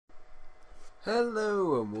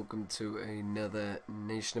Hello and welcome to another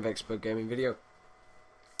Nation of Expert Gaming video.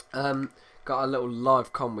 Got a little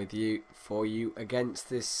live con with you for you against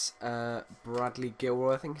this Bradley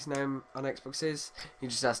Gilroy, I think his name on Xbox is. He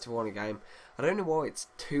just asked to win a game. I don't know why it's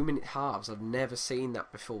 2-minute halves. I've never seen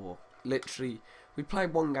that before. Literally, we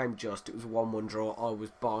played one game just. It was a 1-1 draw. I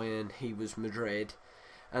was Bayern, he was Madrid,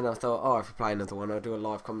 and I thought, oh, if we play another one, I'll do a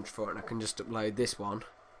live commentary for it, and I can just upload this one.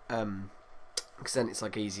 Because then it's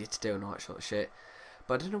like easier to do and all that sort of shit.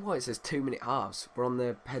 But I don't know why it says 2-minute halves. We're on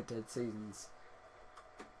the head-to-head seasons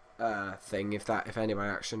thing. If anybody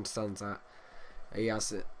actually understands that,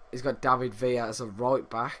 he's got David Villa as a right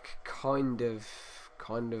back. Kind of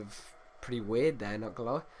pretty weird there. Not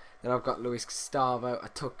gonna lie. Then I've got Luis Gustavo. I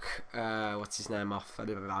took what's his name off,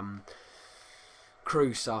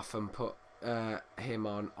 Cruz off and put him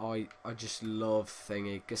on. I just love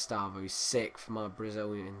thingy Gustavo. He's sick for my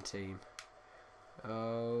Brazilian team.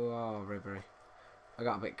 Oh, Ribery. I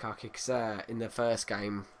got a bit cocky because in the first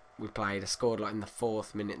game we played, I scored like in the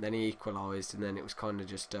 4th minute, then he equalised, and then it was kind of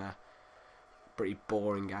just a pretty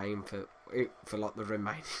boring game for like the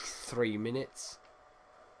remaining 3 minutes.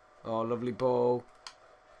 Oh, lovely ball.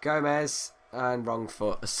 Gomez, and wrong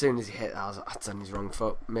foot. As soon as he hit that, I was like, that's on his wrong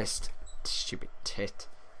foot. Missed. Stupid tit.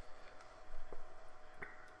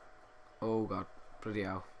 Oh, God. Bloody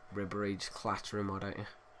hell. Ribery, just clatter him, why don't you?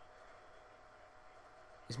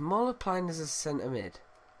 Is Mola playing as a centre mid?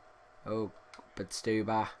 Oh, but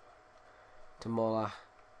Stuba to Mola.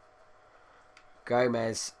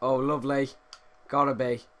 Gomez. Oh, lovely. Gotta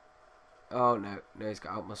be. Oh, no. No, he's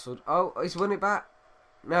got out muscled. Oh, he's won it back.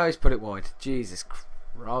 No, he's put it wide. Jesus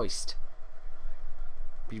Christ.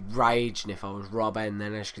 Be raging if I was Robin.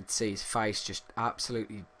 Then as you could see, his face just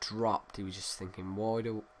absolutely dropped. He was just thinking, why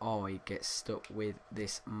do I get stuck with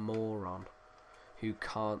this moron who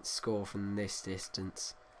can't score from this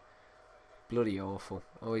distance? Bloody awful.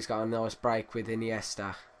 Oh, he's got a nice break with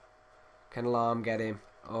Iniesta. Can Alarm get him?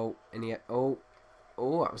 Oh, Iniesta. Oh,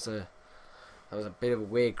 that was a bit of a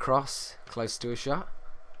weird cross, close to a shot.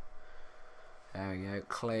 There we go.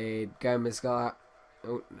 Cleared. Gomez got that.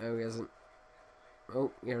 Oh, no, he hasn't.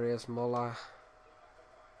 Oh, here he is. Mola.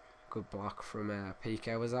 Good block from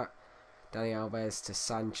Pico, was that? Dani Alves to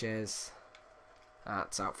Sanchez.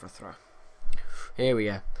 That's out for a throw. Here we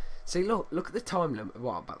go. See, look at the time limit.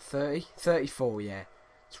 What, about 30? 34, yeah.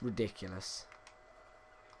 It's ridiculous.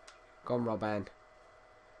 Gone Robin.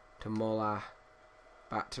 To Mola.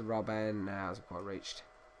 Back to Robin. Nah, hasn't quite reached.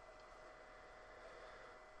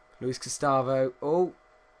 Luis Gustavo. Oh.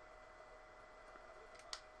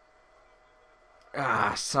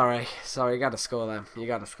 Ah, sorry. You got to score them. You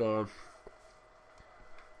got to score them.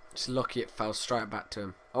 Just lucky it fell straight back to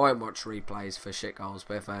him. I won't watch replays for shit goals,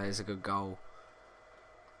 but if there's a good goal.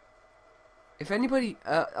 If anybody,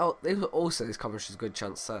 also this commentary is a good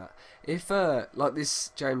chance to say that. If, like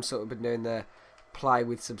this James sort of been doing the play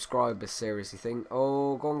with subscribers seriously thing.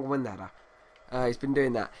 Oh, go on, win that. He's been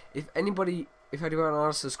doing that. If anyone of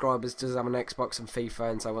our subscribers does have an Xbox and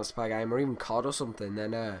FIFA and so wants to play a game, or even COD or something,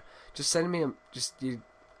 then just send me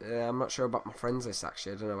I'm not sure about my friends list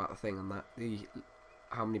actually. I don't know about the thing on that.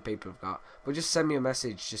 How many people have got. But just send me a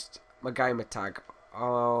message, just my gamer tag.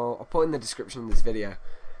 I'll put in the description of this video,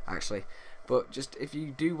 actually. But just if you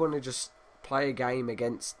do want to just play a game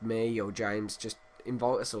against me or James, just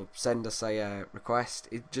invite us or send us a request.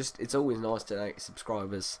 It's always nice to know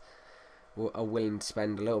subscribers are willing to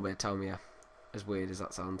spend a little bit of time with you. As weird as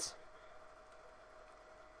that sounds.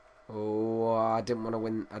 Oh, I didn't want to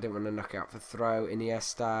win. I didn't want to knock out for throw.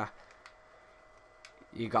 Iniesta.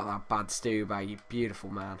 You got that bad Stuba, you beautiful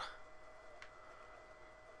man.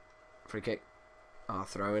 Free kick. I'll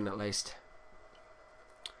throw in at least.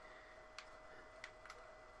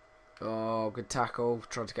 Oh, good tackle.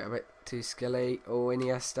 Tried to get a bit too skilly. Oh,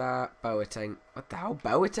 Iniesta. Boateng. What the hell?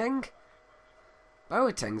 Boateng?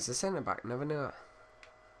 Boateng's the centre back. Never knew it.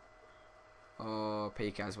 Oh,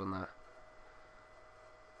 Pique's won that.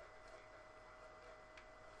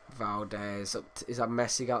 Valdez. Is that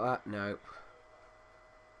Messi got that? Nope.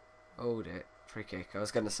 Hold it. Free kick. I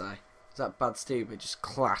was going to say. Is that bad Stuba just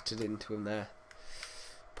clattered into him there?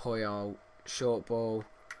 Puyol. Short ball.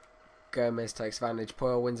 Gomez takes advantage.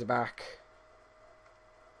 Puyol wins it back.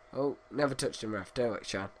 Oh, never touched him, ref. Do it,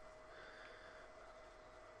 Chan.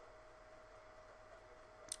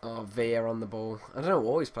 Oh, Villa on the ball. I don't know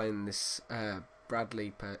why he's playing this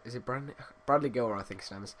Bradley. Is it Bradley Gilroy? I think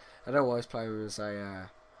his name is. I don't know why he's playing him as a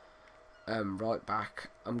right back.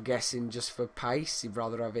 I'm guessing just for pace. He'd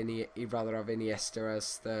rather have Iniesta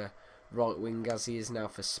as the right wing as he is now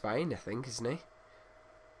for Spain. I think, isn't he?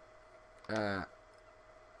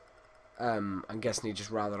 I'm guessing he'd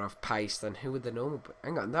just rather have pace than who would the normal...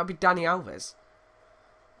 Hang on, that'd be Danny Alves.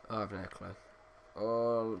 Oh, I have no clue.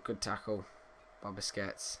 Oh, good tackle. Bob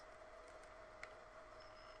Busquets.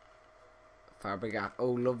 Fabregas.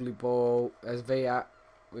 Oh, lovely ball. There's Villa.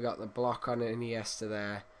 We got the block on Iniesta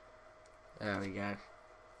there. There we go.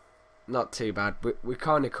 Not too bad. We're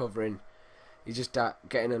kind of covering. He's just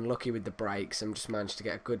getting unlucky with the breaks and just managed to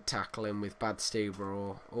get a good tackle in with bad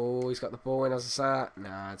Stuber. Oh, he's got the ball in as I say that.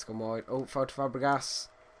 Nah, it's gone wide. Oh, foul to Fabregas.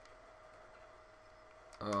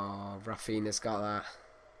 Oh, Rafinha's got that.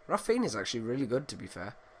 Rafinha's actually really good, to be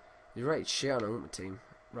fair. He's rated shit on Ultimate Team.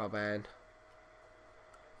 Robin.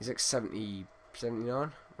 He's like 70,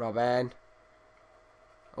 79. Robin.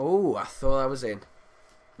 Oh, I thought that was in.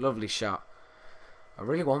 Lovely shot. I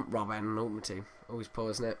really want Robin on Ultimate Team. Always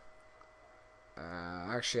pausing it.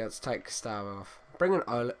 Actually, let's take Gustavo off. Bring in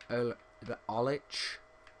Olic.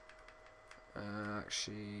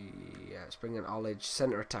 Actually, yeah, let's bring in Olic.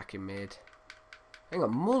 Centre attacking mid. Hang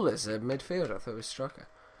on, Muller's a midfielder. I thought it was striker.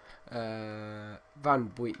 Van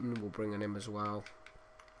Buiten will bring in him as well.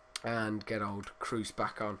 And get old Cruz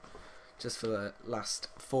back on. Just for the last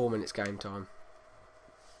 4 minutes game time.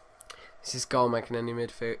 Is this goal making any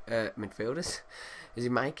midfielders? Is he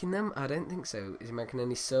making them? I don't think so. Is he making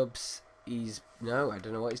any subs? No, I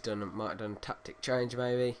don't know what he's done. Might have done a tactic change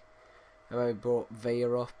maybe. I maybe brought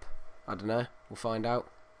Villa up. I don't know. We'll find out.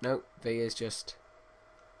 No, Villa's just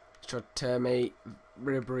tried to turn me.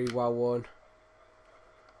 Ribery well won.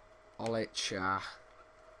 Olic,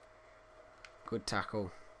 good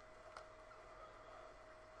tackle.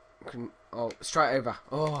 Oh, straight over.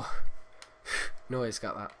 Oh, no, he's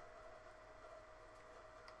got that.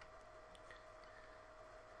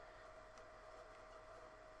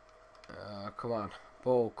 Come on.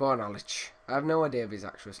 Ball. Go on, Olic. I have no idea if he's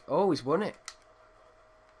actually... Oh, he's won it.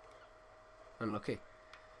 Unlucky.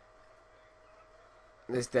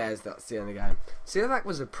 That's the end of the game. See, that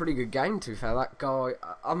was a pretty good game, to be fair. That guy...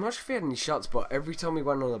 I'm not sure if he had any shots, but every time he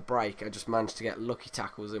went on a break, I just managed to get lucky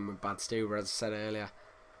tackles in with bad Stuber, as I said earlier.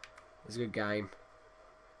 It was a good game.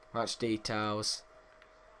 Match details.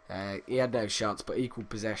 He had no shots, but equal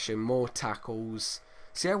possession. More tackles.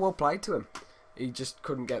 See how well played to him. He just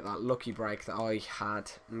couldn't get that lucky break that I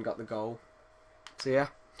had and got the goal. So yeah,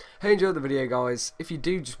 hope you enjoyed the video, guys. If you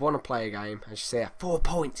do just want to play a game, as you say, 4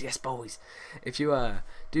 points, yes boys. If you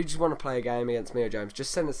do just want to play a game against me or James,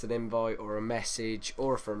 just send us an invite or a message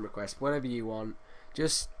or a friend request, whatever you want.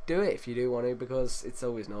 Just do it if you do want to, because it's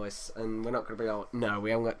always nice, and we're not going to be like, no,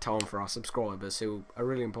 we haven't got time for our subscribers who are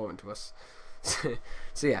really important to us.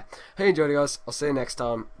 So yeah, hope you enjoyed it, guys. I'll see you next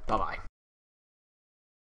time. Bye bye.